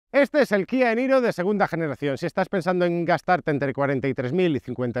Este es el Kia E-NIRO de segunda generación. Si estás pensando en gastarte entre 43.000 y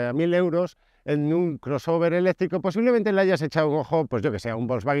 50.000 euros en un crossover eléctrico, posiblemente le hayas echado un ojo, pues yo que sé, a un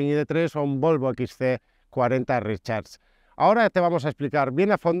Volkswagen ID3 o un Volvo XC40 Recharge. Ahora te vamos a explicar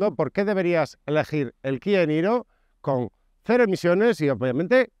bien a fondo por qué deberías elegir el Kia E-NIRO con cero emisiones y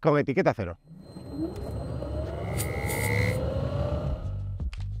obviamente con etiqueta cero.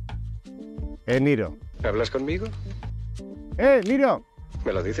 E-NIRO. ¿Hablas conmigo? ¡Niro!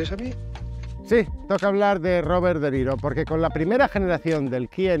 ¿Me lo dices a mí? Sí, toca hablar de Robert De Niro, porque con la primera generación del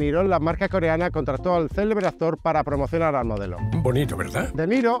Kia E-NIRO, la marca coreana contrató al célebre actor para promocionar al modelo. Bonito, ¿verdad? De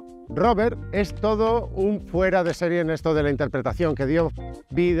Niro, Robert, es todo un fuera de serie en esto de la interpretación, que dio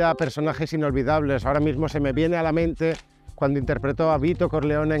vida a personajes inolvidables. Ahora mismo se me viene a la mente cuando interpretó a Vito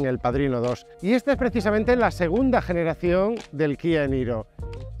Corleone en El Padrino 2. Y esta es precisamente la segunda generación del Kia E-NIRO.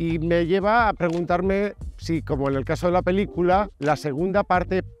 Y me lleva a preguntarme si, como en el caso de la película, la segunda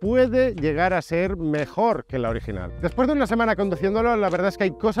parte puede llegar a ser mejor que la original. Después de una semana conduciéndolo, la verdad es que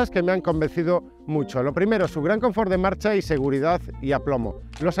hay cosas que me han convencido mucho. Lo primero, su gran confort de marcha y seguridad y aplomo.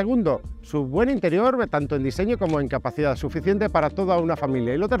 Lo segundo, su buen interior, tanto en diseño como en capacidad, suficiente para toda una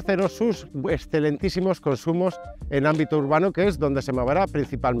familia. Y lo tercero, sus excelentísimos consumos en ámbito urbano, que es donde se moverá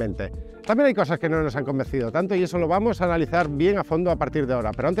principalmente. También hay cosas que no nos han convencido tanto y eso lo vamos a analizar bien a fondo a partir de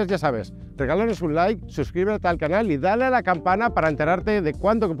ahora. Pero antes, ya sabes, regálanos un like, suscríbete al canal y dale a la campana para enterarte de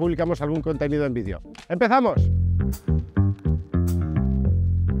cuándo publicamos algún contenido en vídeo. ¡Empezamos!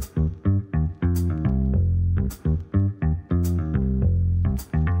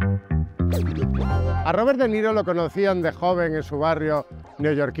 A Robert De Niro lo conocían de joven en su barrio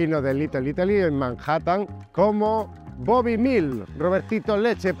neoyorquino de Little Italy, en Manhattan, como Bobby Mill, Robertito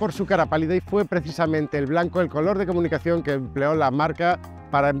Leche, por su cara pálida, y fue precisamente el blanco el color de comunicación que empleó la marca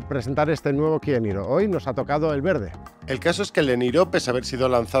para presentar este nuevo Kia E-NIRO. Hoy nos ha tocado el verde. El caso es que el E-NIRO, pese a haber sido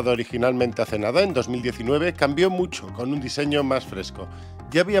lanzado originalmente hace nada, en 2019, cambió mucho, con un diseño más fresco.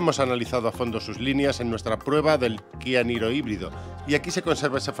 Ya habíamos analizado a fondo sus líneas en nuestra prueba del Kia E-NIRO híbrido, y aquí se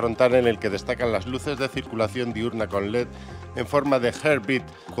conserva ese frontal en el que destacan las luces de circulación diurna con LED en forma de heartbeat,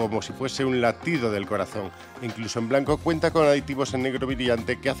 como si fuese un latido del corazón. Incluso en blanco cuenta con aditivos en negro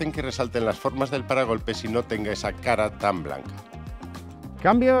brillante que hacen que resalten las formas del paragolpes y no tenga esa cara tan blanca.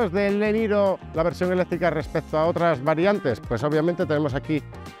 ¿Cambios del E-NIRO, la versión eléctrica, respecto a otras variantes? Pues obviamente tenemos aquí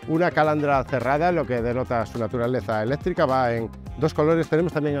una calandra cerrada, lo que denota su naturaleza eléctrica. Va en dos colores.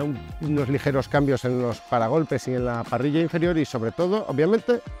 Tenemos también unos ligeros cambios en los paragolpes y en la parrilla inferior y sobre todo,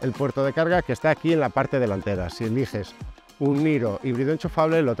 obviamente, el puerto de carga que está aquí en la parte delantera. Si eliges un E-NIRO híbrido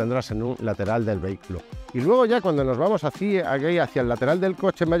enchufable, lo tendrás en un lateral del vehículo. Y luego ya cuando nos vamos hacia el lateral del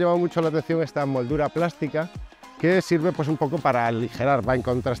coche, me ha llamado mucho la atención esta moldura plástica que sirve pues un poco para aligerar, va en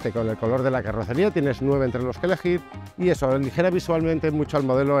contraste con el color de la carrocería. Tienes 9 entre los que elegir y eso aligera visualmente mucho al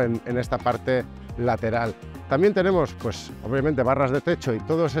modelo en esta parte lateral. También tenemos, pues obviamente, barras de techo y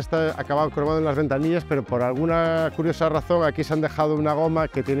todo está acabado cromado en las ventanillas, pero por alguna curiosa razón aquí se han dejado una goma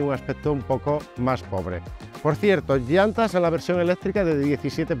que tiene un aspecto un poco más pobre. Por cierto, llantas en la versión eléctrica de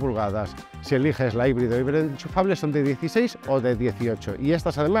 17 pulgadas. Si eliges la híbrido enchufable son de 16 o de 18 y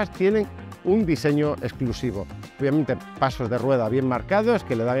estas además tienen un diseño exclusivo. Obviamente pasos de rueda bien marcados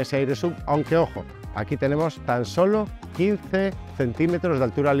que le dan ese aire sub, aunque ojo, aquí tenemos tan solo 15 centímetros de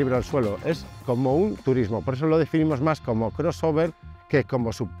altura libre al suelo. Es como un turismo, por eso lo definimos más como crossover que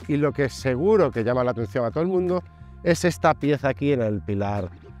como sub. Y lo que seguro que llama la atención a todo el mundo es esta pieza aquí en el pilar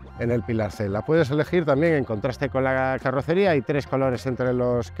C. La puedes elegir también en contraste con la carrocería. Hay 3 colores entre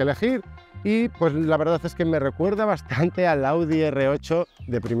los que elegir y pues la verdad es que me recuerda bastante al Audi R8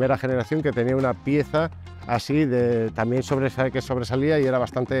 de primera generación, que tenía una pieza así también que sobresalía y era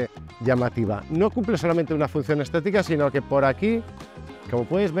bastante llamativa. No cumple solamente una función estética, sino que por aquí, como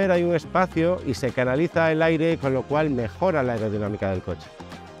puedes ver, hay un espacio y se canaliza el aire, con lo cual mejora la aerodinámica del coche.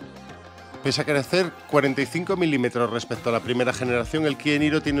 Pese a crecer 45 milímetros respecto a la primera generación, el Kia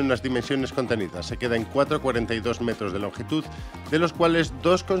E-NIRO tiene unas dimensiones contenidas. Se queda en 4,42 metros de longitud, de los cuales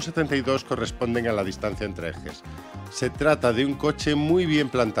 2,72 corresponden a la distancia entre ejes. Se trata de un coche muy bien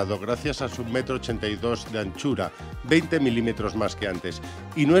plantado gracias a su 1,82 m de anchura, 20 milímetros más que antes.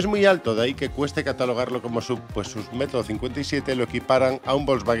 Y no es muy alto, de ahí que cueste catalogarlo como sub, pues sus 1,57 m lo equiparan a un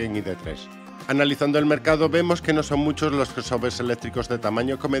Volkswagen ID3. Analizando el mercado vemos que no son muchos los crossovers eléctricos de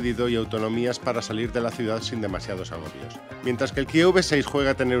tamaño comedido y autonomías para salir de la ciudad sin demasiados agobios. Mientras que el Kia V6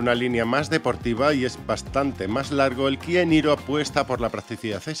 juega a tener una línea más deportiva y es bastante más largo, el Kia E-NIRO apuesta por la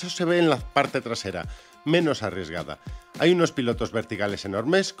practicidad. Eso se ve en la parte trasera, menos arriesgada. Hay unos pilotos verticales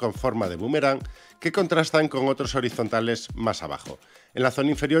enormes con forma de boomerang que contrastan con otros horizontales más abajo. En la zona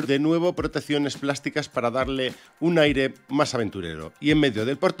inferior, de nuevo, protecciones plásticas para darle un aire más aventurero. Y en medio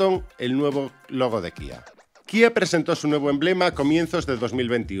del portón, el nuevo logo de Kia. Kia presentó su nuevo emblema a comienzos de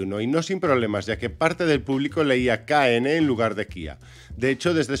 2021 y no sin problemas, ya que parte del público leía KN en lugar de Kia. De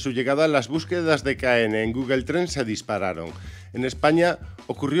hecho, desde su llegada las búsquedas de KN en Google Trends se dispararon. En España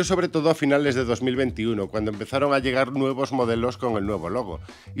ocurrió sobre todo a finales de 2021, cuando empezaron a llegar nuevos modelos con el nuevo logo.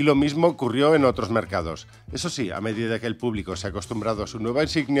 Y lo mismo ocurrió en otros mercados. Eso sí, a medida que el público se ha acostumbrado a su nueva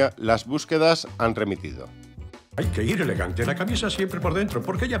insignia, las búsquedas han remitido. Hay que ir elegante, la camisa siempre por dentro,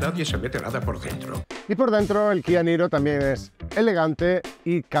 porque ya nadie se mete nada por dentro. Y por dentro el Kia E-NIRO también es elegante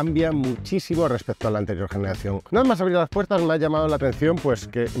y cambia muchísimo respecto a la anterior generación. Nada más abrir las puertas me ha llamado la atención pues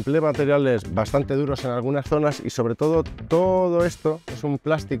que emplea materiales bastante duros en algunas zonas y sobre todo esto es un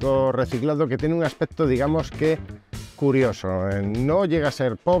plástico reciclado que tiene un aspecto, digamos que curioso. No llega a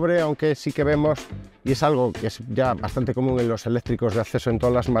ser pobre, aunque sí que vemos, y es algo que es ya bastante común en los eléctricos de acceso en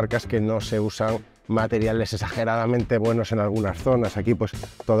todas las marcas, que no se usan materiales exageradamente buenos en algunas zonas. Aquí pues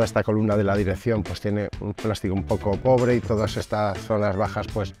toda esta columna de la dirección pues tiene un plástico un poco pobre y todas estas zonas bajas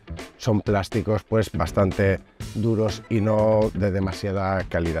pues son plásticos pues bastante duros y no de demasiada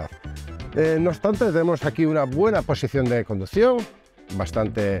calidad. No obstante, tenemos aquí una buena posición de conducción,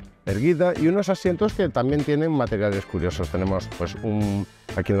 bastante erguida, y unos asientos que también tienen materiales curiosos. Tenemos pues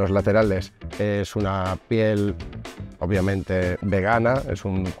aquí en los laterales es una piel obviamente vegana, es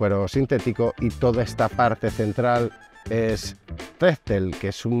un cuero sintético, y toda esta parte central es téxtil, que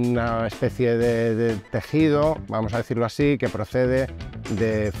es una especie de tejido, vamos a decirlo así, que procede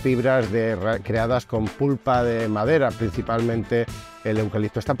de fibras creadas con pulpa de madera, principalmente el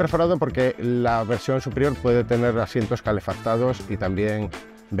eucalipto. Está perforado porque la versión superior puede tener asientos calefactados y también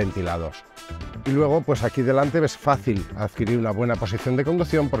ventilados. Y luego pues aquí delante es fácil adquirir una buena posición de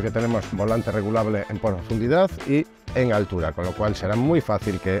conducción porque tenemos volante regulable en profundidad y en altura, con lo cual será muy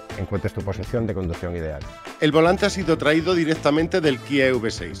fácil que encuentres tu posición de conducción ideal. El volante ha sido traído directamente del Kia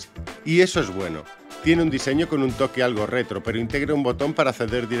EV6 y eso es bueno. Tiene un diseño con un toque algo retro, pero integra un botón para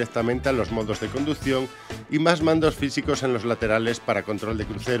acceder directamente a los modos de conducción y más mandos físicos en los laterales para control de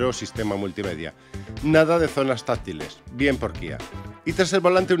crucero o sistema multimedia. Nada de zonas táctiles, bien por Kia. Y tras el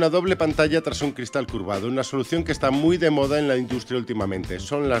volante una doble pantalla tras un cristal curvado, una solución que está muy de moda en la industria últimamente.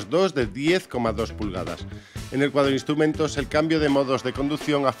 Son las dos de 10,2 pulgadas. En el cuadro de instrumentos el cambio de modos de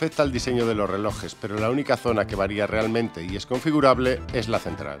conducción afecta al diseño de los relojes, pero la única zona que varía realmente y es configurable es la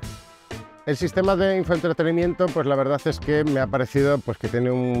central. El sistema de infoentretenimiento, pues la verdad es que me ha parecido pues, que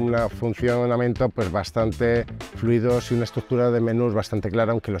tiene un funcionamiento pues, bastante fluido y una estructura de menús bastante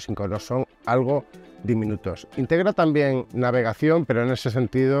clara, aunque los iconos son algo diminutos. Integra también navegación, pero en ese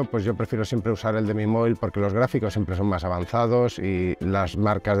sentido pues yo prefiero siempre usar el de mi móvil porque los gráficos siempre son más avanzados y las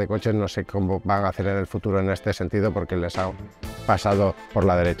marcas de coches no sé cómo van a hacer en el futuro en este sentido porque les han pasado por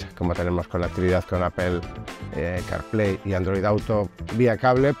la derecha, como tenemos conectividad con Apple CarPlay y Android Auto vía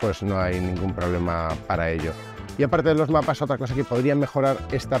cable, pues no hay ningún problema para ello. Y aparte de los mapas, otra cosa que podría mejorar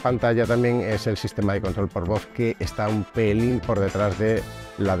esta pantalla también es el sistema de control por voz, que está un pelín por detrás de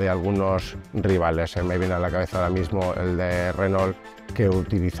la de algunos rivales. Me viene a la cabeza ahora mismo el de Renault, que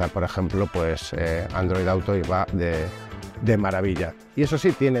utiliza, por ejemplo, pues, Android Auto y va de maravilla. Y eso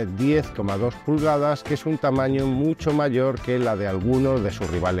sí, tiene 10,2 pulgadas, que es un tamaño mucho mayor que la de algunos de sus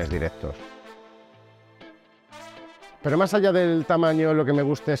rivales directos. Pero más allá del tamaño, lo que me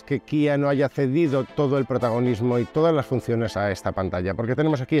gusta es que Kia no haya cedido todo el protagonismo y todas las funciones a esta pantalla, porque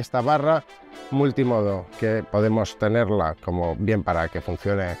tenemos aquí esta barra multimodo, que podemos tenerla como bien para que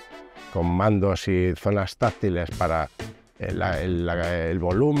funcione con mandos y zonas táctiles para el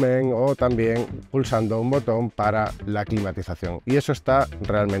volumen, o también pulsando un botón para la climatización, y eso está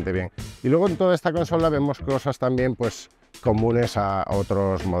realmente bien. Y luego en toda esta consola vemos cosas también pues comunes a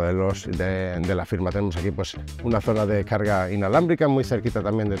otros modelos de la firma. Tenemos aquí pues una zona de carga inalámbrica muy cerquita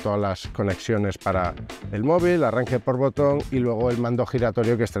también de todas las conexiones para el móvil, arranque por botón, y luego el mando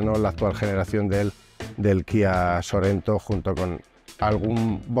giratorio que estrenó la actual generación del Kia Sorento, junto con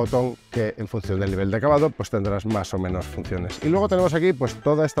algún botón que en función del nivel de acabado pues tendrás más o menos funciones. Y luego tenemos aquí pues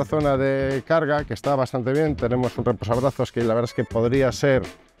toda esta zona de carga que está bastante bien. Tenemos un reposabrazos que la verdad es que podría ser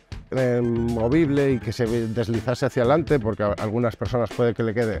movible y que se deslizase hacia adelante, porque a algunas personas puede que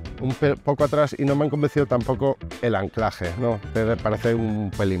le quede un poco atrás, y no me han convencido tampoco el anclaje, ¿no? Parece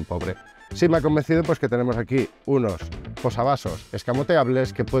un pelín pobre. Sí me ha convencido pues que tenemos aquí unos posavasos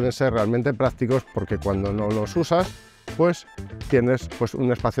escamoteables que pueden ser realmente prácticos, porque cuando no los usas pues tienes pues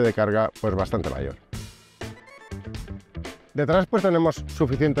un espacio de carga pues bastante mayor. Detrás pues tenemos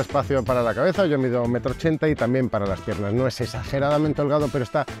suficiente espacio para la cabeza, yo mido 1,80 m y también para las piernas. No es exageradamente holgado, pero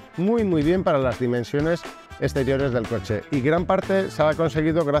está muy bien para las dimensiones exteriores del coche. Y gran parte se ha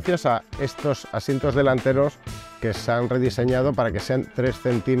conseguido gracias a estos asientos delanteros que se han rediseñado para que sean 3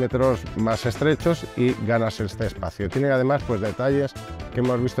 centímetros más estrechos y ganas este espacio. Tienen además pues detalles que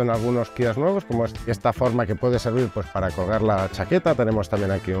hemos visto en algunos Kias nuevos, como es esta forma que puede servir pues para colgar la chaqueta. Tenemos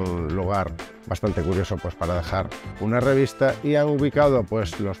también aquí un lugar bastante curioso pues para dejar una revista, y han ubicado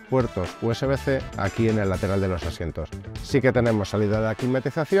pues los puertos USB-C aquí en el lateral de los asientos. Sí que tenemos salida de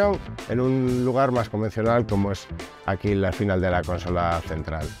climatización en un lugar más convencional como es aquí la final de la consola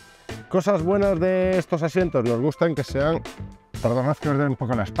central. Cosas buenas de estos asientos: nos gustan que sean, perdonad que os dé un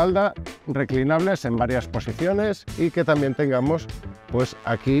poco la espalda, reclinables en varias posiciones, y que también tengamos pues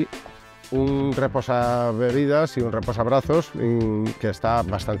aquí un reposabebidas y un reposabrazos que está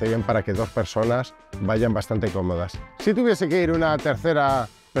bastante bien para que dos personas vayan bastante cómodas. Si tuviese que ir una tercera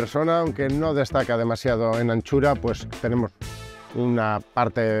persona, aunque no destaca demasiado en anchura, pues tenemos una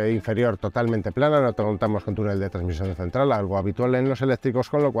parte inferior totalmente plana, no contamos con túnel de transmisión central, algo habitual en los eléctricos,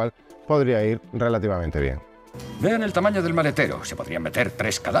 con lo cual podría ir relativamente bien. Vean el tamaño del maletero, se podrían meter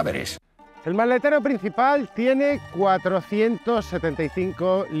 3 cadáveres. El maletero principal tiene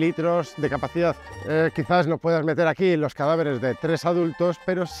 475 litros de capacidad. Quizás no puedas meter aquí los cadáveres de 3 adultos,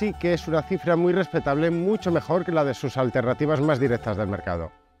 pero sí que es una cifra muy respetable, mucho mejor que la de sus alternativas más directas del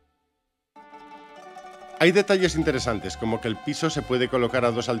mercado. Hay detalles interesantes, como que el piso se puede colocar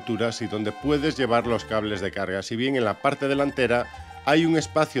a 2 alturas y donde puedes llevar los cables de carga. Si bien en la parte delantera hay un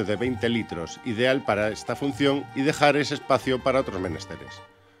espacio de 20 litros, ideal para esta función, y dejar ese espacio para otros menesteres.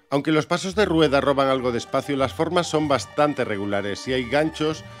 Aunque los pasos de rueda roban algo de espacio, las formas son bastante regulares y hay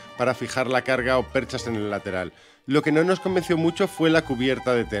ganchos para fijar la carga o perchas en el lateral. Lo que no nos convenció mucho fue la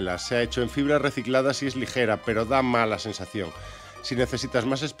cubierta de tela. Se ha hecho en fibras recicladas y es ligera, pero da mala sensación. Si necesitas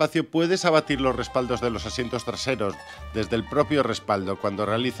más espacio, puedes abatir los respaldos de los asientos traseros desde el propio respaldo. Cuando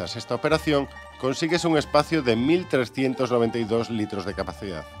realizas esta operación, consigues un espacio de 1.392 litros de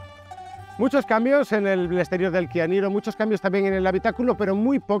capacidad. Muchos cambios en el exterior del Kia E-NIRO, muchos cambios también en el habitáculo, pero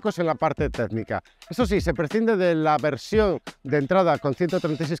muy pocos en la parte técnica. Eso sí, se prescinde de la versión de entrada con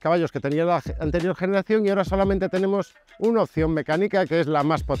 136 caballos que tenía la anterior generación, y ahora solamente tenemos una opción mecánica que es la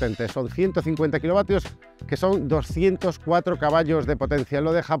más potente. Son 150 kilovatios, que son 204 caballos de potencia.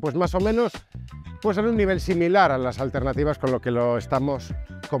 Lo deja pues más o menos pues en un nivel similar a las alternativas con lo que lo estamos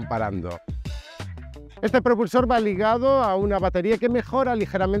comparando. Este propulsor va ligado a una batería que mejora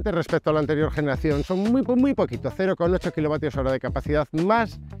ligeramente respecto a la anterior generación. Son muy poquito, 0,8 kWh de capacidad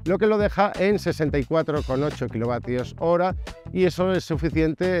más, lo que lo deja en 64,8 kWh, y eso es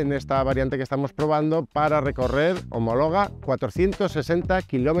suficiente en esta variante que estamos probando para recorrer, homologa, 460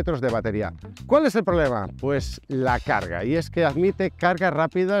 kilómetros de batería. ¿Cuál es el problema? Pues la carga, y es que admite cargas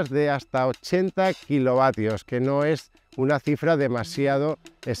rápidas de hasta 80 kilovatios, que no es una cifra demasiado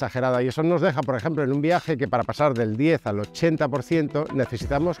exagerada, y eso nos deja, por ejemplo, en un viaje que para pasar del 10 al 80%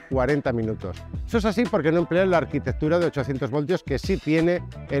 necesitamos 40 minutos. Eso es así porque no emplea la arquitectura de 800 voltios que sí tiene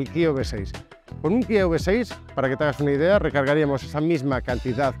el Kia V6. Con un Kia V6, para que te hagas una idea, recargaríamos esa misma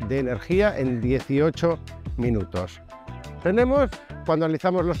cantidad de energía en 18 minutos. Tenemos, cuando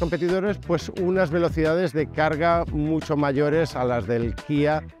analizamos los competidores, pues unas velocidades de carga mucho mayores a las del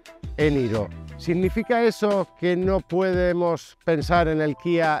Kia E-NIRO. ¿Significa eso que no podemos pensar en el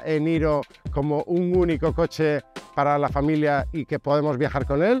Kia E-NIRO como un único coche para la familia y que podemos viajar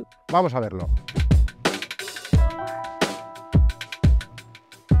con él? Vamos a verlo.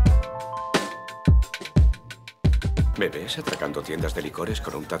 ¿Me ves atracando tiendas de licores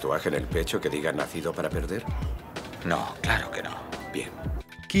con un tatuaje en el pecho que diga nacido para perder? No, claro que no. Bien.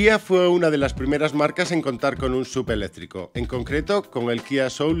 Kia fue una de las primeras marcas en contar con un SUV eléctrico, en concreto con el Kia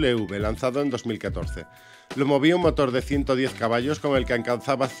Soul EV, lanzado en 2014. Lo movía un motor de 110 caballos con el que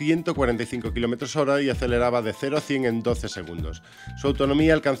alcanzaba 145 km/h y aceleraba de 0 a 100 en 12 segundos. Su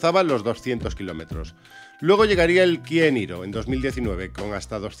autonomía alcanzaba los 200 km. Luego llegaría el Kia E-NIRO en 2019 con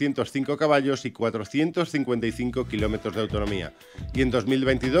hasta 205 caballos y 455 km de autonomía. Y en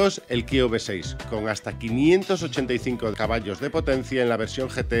 2022 el Kia V6 con hasta 585 caballos de potencia en la versión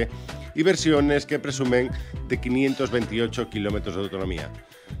GT y versiones que presumen de 528 km de autonomía.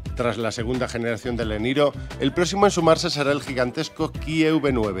 Tras la segunda generación del E-NIRO, el próximo en sumarse será el gigantesco Kia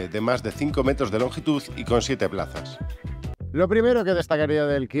V9 de más de 5 metros de longitud y con 7 plazas. Lo primero que destacaría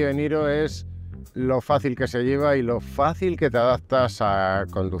del Kia E-NIRO es lo fácil que se lleva y lo fácil que te adaptas a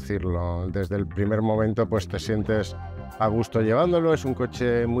conducirlo. Desde el primer momento pues te sientes a gusto llevándolo. Es un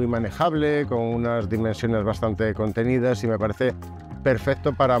coche muy manejable, con unas dimensiones bastante contenidas, y me parece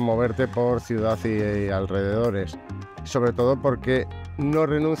perfecto para moverte por ciudad y alrededores, sobre todo porque no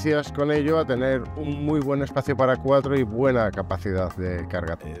renuncias con ello a tener un muy buen espacio para 4 y buena capacidad de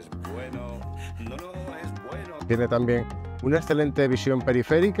carga. Es bueno. No, es bueno. Tiene también una excelente visión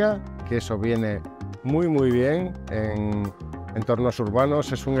periférica, que eso viene muy bien en entornos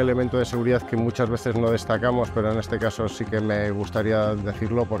urbanos. Es un elemento de seguridad que muchas veces no destacamos, pero en este caso sí que me gustaría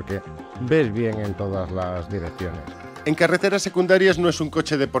decirlo porque ves bien en todas las direcciones. En carreteras secundarias no es un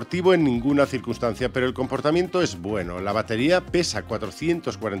coche deportivo en ninguna circunstancia, pero el comportamiento es bueno. La batería pesa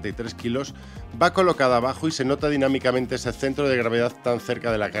 443 kilos, va colocada abajo y se nota dinámicamente ese centro de gravedad tan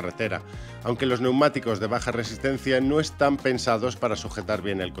cerca de la carretera, aunque los neumáticos de baja resistencia no están pensados para sujetar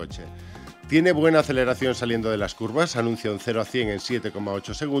bien el coche. Tiene buena aceleración saliendo de las curvas, anuncia un 0 a 100 en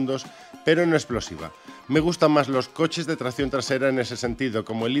 7,8 segundos, pero no explosiva. Me gustan más los coches de tracción trasera en ese sentido,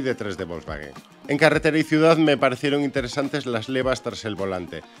 como el ID.3 de Volkswagen. En carretera y ciudad me parecieron interesantes las levas tras el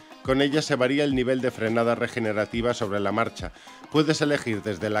volante. Con ellas se varía el nivel de frenada regenerativa sobre la marcha. Puedes elegir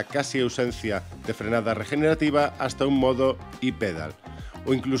desde la casi ausencia de frenada regenerativa hasta un modo e-pedal,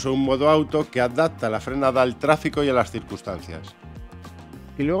 o incluso un modo auto que adapta la frenada al tráfico y a las circunstancias.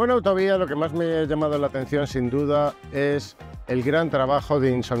 Y luego en autovía lo que más me ha llamado la atención sin duda es el gran trabajo de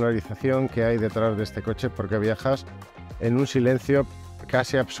insonorización que hay detrás de este coche, porque viajas en un silencio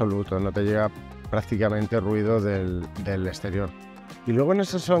casi absoluto, no te llega prácticamente ruido del exterior. Y luego en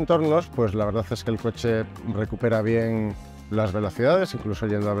esos entornos, pues la verdad es que el coche recupera bien las velocidades, incluso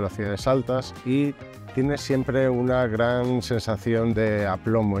yendo a velocidades altas, y tiene siempre una gran sensación de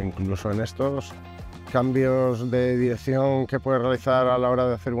aplomo, incluso en estos cambios de dirección que puedes realizar a la hora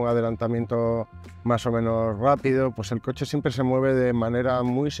de hacer un adelantamiento más o menos rápido, pues el coche siempre se mueve de manera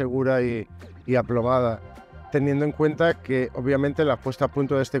muy segura y aplomada, teniendo en cuenta que obviamente la puesta a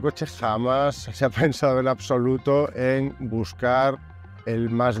punto de este coche jamás se ha pensado en absoluto en buscar el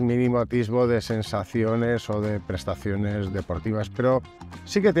más mínimo atisbo de sensaciones o de prestaciones deportivas, pero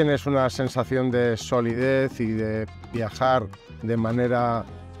sí que tienes una sensación de solidez y de viajar de manera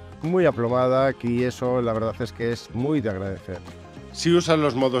muy aplomada, y eso la verdad es que es muy de agradecer. Si usas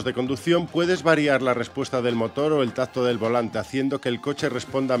los modos de conducción, puedes variar la respuesta del motor o el tacto del volante, haciendo que el coche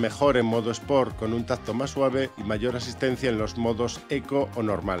responda mejor en modo Sport, con un tacto más suave y mayor asistencia en los modos Eco o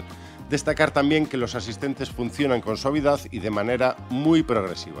Normal. Destacar también que los asistentes funcionan con suavidad y de manera muy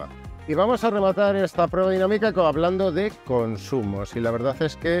progresiva. Y vamos a rematar esta prueba dinámica hablando de consumos, y la verdad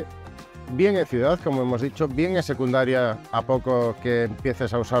es que bien en ciudad, como hemos dicho, bien en secundaria a poco que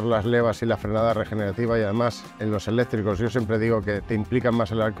empieces a usar las levas y la frenada regenerativa, y además en los eléctricos yo siempre digo que te implican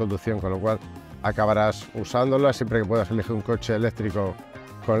más en la conducción, con lo cual acabarás usándolas siempre que puedas elegir un coche eléctrico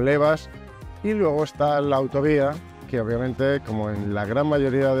con levas. Y luego está la autovía, que obviamente, como en la gran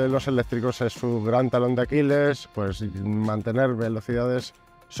mayoría de los eléctricos, es su gran talón de Aquiles, pues mantener velocidades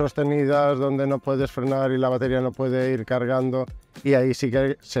sostenidas donde no puedes frenar y la batería no puede ir cargando, y ahí sí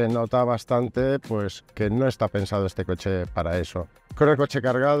que se nota bastante pues que no está pensado este coche para eso. Con el coche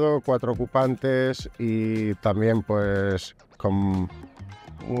cargado, 4 ocupantes y también pues con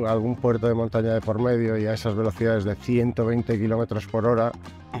algún puerto de montaña de por medio y a esas velocidades de 120 km por hora,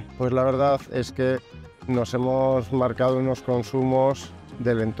 pues la verdad es que nos hemos marcado unos consumos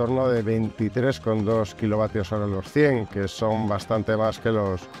del entorno de 23,2 kWh los 100, que son bastante más que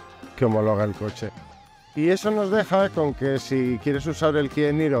los que homologa el coche. Y eso nos deja con que si quieres usar el KIA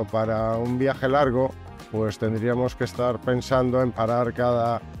E-NIRO para un viaje largo, pues tendríamos que estar pensando en parar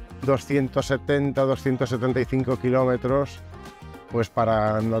cada 270-275 kilómetros, pues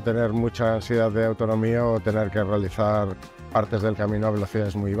para no tener mucha ansiedad de autonomía o tener que realizar partes del camino a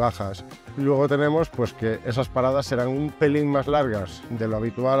velocidades muy bajas. Luego tenemos pues que esas paradas serán un pelín más largas de lo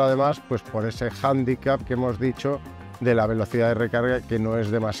habitual, además pues por ese hándicap que hemos dicho de la velocidad de recarga, que no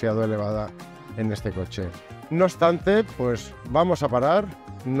es demasiado elevada en este coche. No obstante, pues vamos a parar,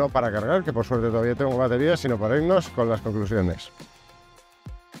 no para cargar, que por suerte todavía tengo batería, sino para irnos con las conclusiones.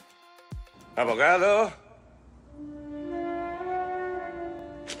 ¡Abogado!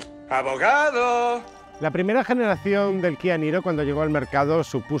 ¡Abogado! La primera generación del KIA E-NIRO, cuando llegó al mercado,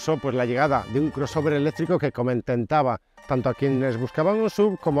 supuso pues la llegada de un crossover eléctrico que contentaba tanto a quienes buscaban un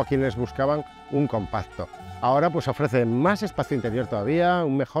SUV como a quienes buscaban un compacto. Ahora pues ofrece más espacio interior todavía,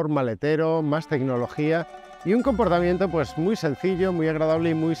 un mejor maletero, más tecnología y un comportamiento pues muy sencillo, muy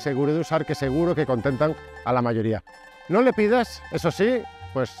agradable y muy seguro de usar, que seguro que contentan a la mayoría. No le pidas, eso sí,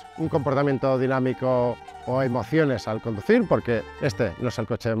 pues un comportamiento dinámico o emociones al conducir, porque este no es el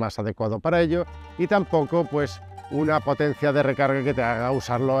coche más adecuado para ello, y tampoco pues una potencia de recarga que te haga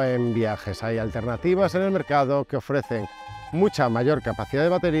usarlo en viajes. Hay alternativas en el mercado que ofrecen mucha mayor capacidad de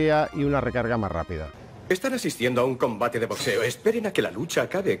batería y una recarga más rápida. Están asistiendo a un combate de boxeo. Esperen a que la lucha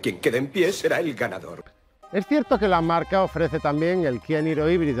acabe. Quien quede en pie será el ganador. Es cierto que la marca ofrece también el KIA E-NIRO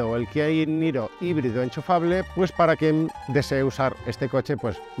híbrido o el KIA E-NIRO híbrido enchufable, pues para quien desee usar este coche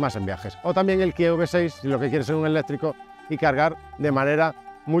pues más en viajes. O también el KIA V6 si lo que quieres es un eléctrico y cargar de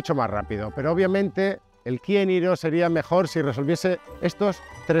manera mucho más rápido. Pero obviamente el KIA E-NIRO sería mejor si resolviese estos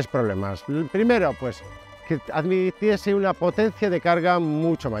tres problemas. El primero, pues que admitiese una potencia de carga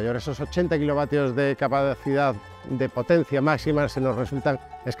mucho mayor. Esos 80 kilovatios de capacidad de potencia máxima se nos resultan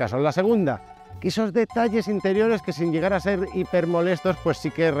escasos. La segunda, que esos detalles interiores que sin llegar a ser hipermolestos pues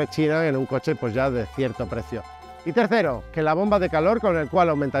sí que rechinan en un coche pues ya de cierto precio. Y tercero, que la bomba de calor con el cual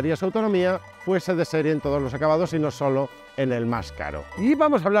aumentaría su autonomía fuese de serie en todos los acabados y no solo en el más caro. Y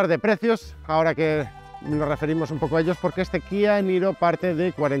vamos a hablar de precios, ahora que nos referimos un poco a ellos, porque este KIA E-NIRO parte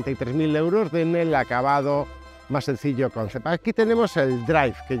de 43.000 euros en el acabado más sencillo concept. Aquí tenemos el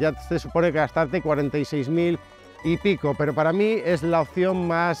Drive, que ya se supone que gastarte 46.000 y pico, pero para mí es la opción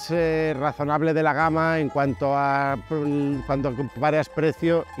más razonable de la gama en cuanto a cuando comparas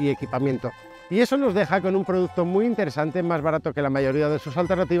precio y equipamiento. Y eso nos deja con un producto muy interesante, más barato que la mayoría de sus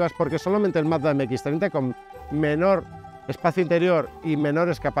alternativas, porque solamente el Mazda MX-30 con menor espacio interior y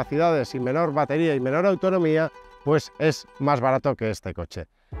menores capacidades y menor batería y menor autonomía, pues es más barato que este coche.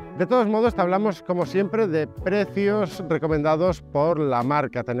 De todos modos, te hablamos como siempre de precios recomendados por la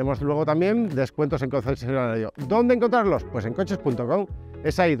marca. Tenemos luego también descuentos en concesionario. ¿Dónde encontrarlos? Pues en coches.com.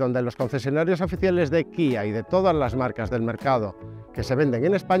 Es ahí donde los concesionarios oficiales de KIA y de todas las marcas del mercado que se venden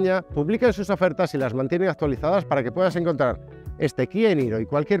en España publican sus ofertas y las mantienen actualizadas para que puedas encontrar este KIA E-NIRO y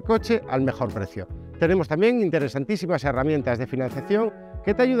cualquier coche al mejor precio. Tenemos también interesantísimas herramientas de financiación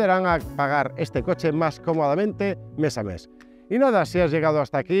que te ayudarán a pagar este coche más cómodamente mes a mes. Y nada, si has llegado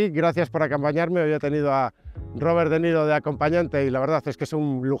hasta aquí, gracias por acompañarme. Hoy he tenido a Robert De Niro de acompañante y la verdad es que es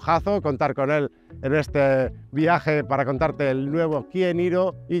un lujazo contar con él en este viaje para contarte el nuevo KIA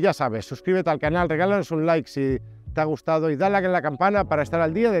E-NIRO. Y ya sabes, suscríbete al canal, regálanos un like si te ha gustado y dale a la campana para estar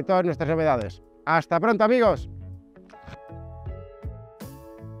al día de todas nuestras novedades. ¡Hasta pronto, amigos!